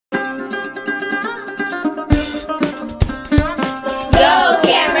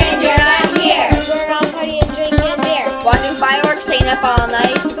fireworks, staying up all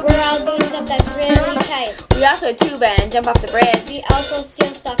night. We're all doing stuff that's really tight. We also tube in and jump off the bridge. We also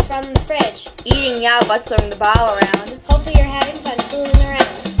steal stuff from the fridge. Eating meow butts, throwing the ball around. Hopefully you're having fun fooling around.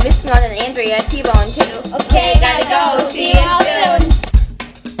 Missing on an Andrea, T-Bone too. Okay, gotta go. See you all soon.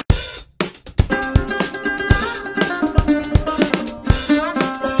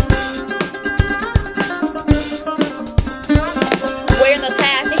 Wearing those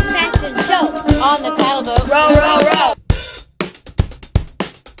hats. Big fashion shows. On the paddle boat. Row, row, row.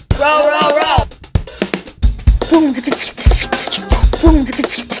 Row, row, row.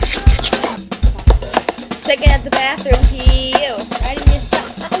 Second at the bathroom, P.U. Writing this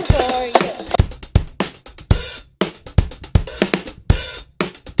song for you.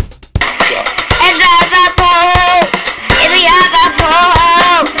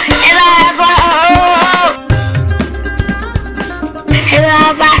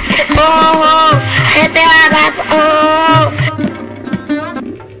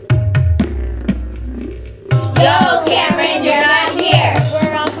 Yo, Cameron, you're not here.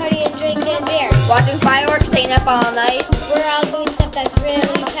 We're all partying, drinking beer. Watching fireworks, staying up all night. We're all doing stuff that's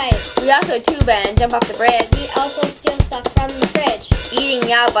really tight. We also tube in and jump off the bridge. We also steal stuff from the fridge. Eating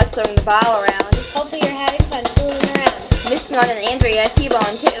meow butts, throwing the ball around. Hopefully you're having fun fooling around. Missing on an Andrea,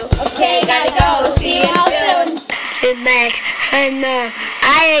 T-Bone too. Okay, gotta go. See you all soon.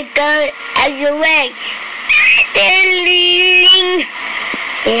 I go as a way.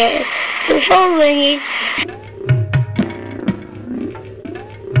 Yeah, before